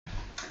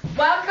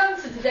Welcome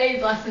to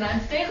today's lesson,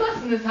 and today's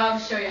lesson is how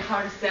to show you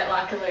how to sit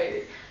like a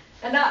lady.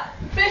 And that,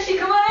 Fishy,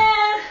 come on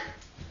in!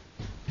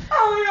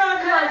 Oh my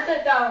god, come on,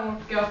 sit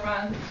down,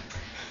 girlfriend.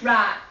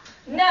 Right,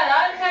 now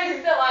I'm going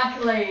to sit like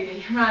a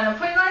lady. Right, now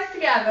put your legs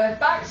together,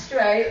 back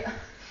straight,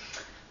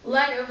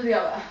 leg over the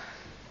other.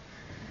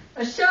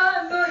 A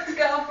short boots,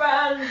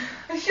 girlfriend.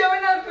 I'm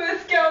showing her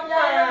boots, girlfriend.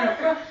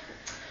 Yeah.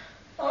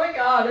 Oh my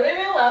god, are they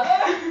real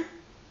leather?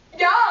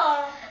 Yeah!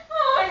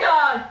 Oh my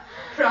god!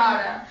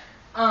 Prada.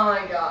 Oh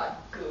my god,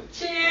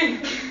 Gucci.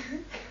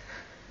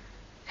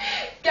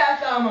 Guess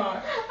how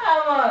much?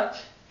 How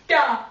much?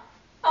 Yeah.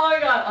 Oh my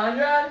god,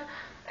 100?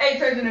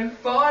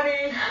 840?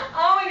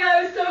 Oh my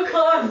god, I'm so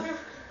close.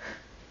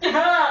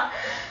 Yeah.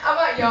 How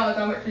about yours?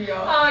 How much are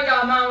yours? Oh my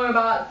god, mine were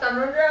about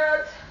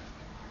 700.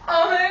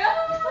 Oh my god,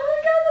 that's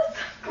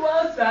so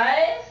close,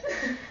 right?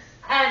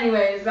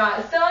 Anyways,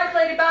 right, still like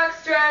lady, back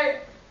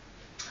straight.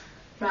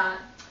 Right,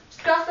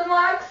 just cross them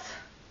legs.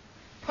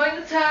 Point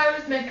the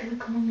toes, make it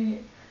look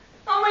neat.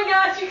 Oh my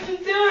gosh, you can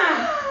do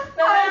it!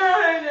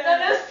 Now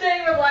just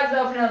sitting with legs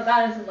open up,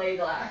 that isn't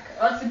ladylike.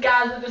 That's the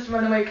guys that just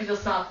run away because you'll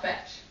smell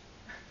fish.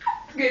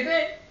 Excuse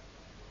me?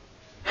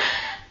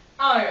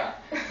 Oh my god.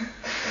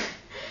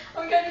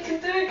 Oh my god, you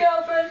can do it,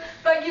 girlfriend.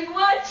 Thank you for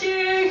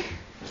watching.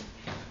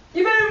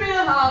 You better be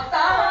a hot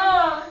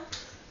time.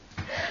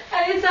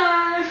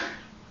 Anytime.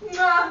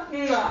 Mwah,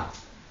 mwah.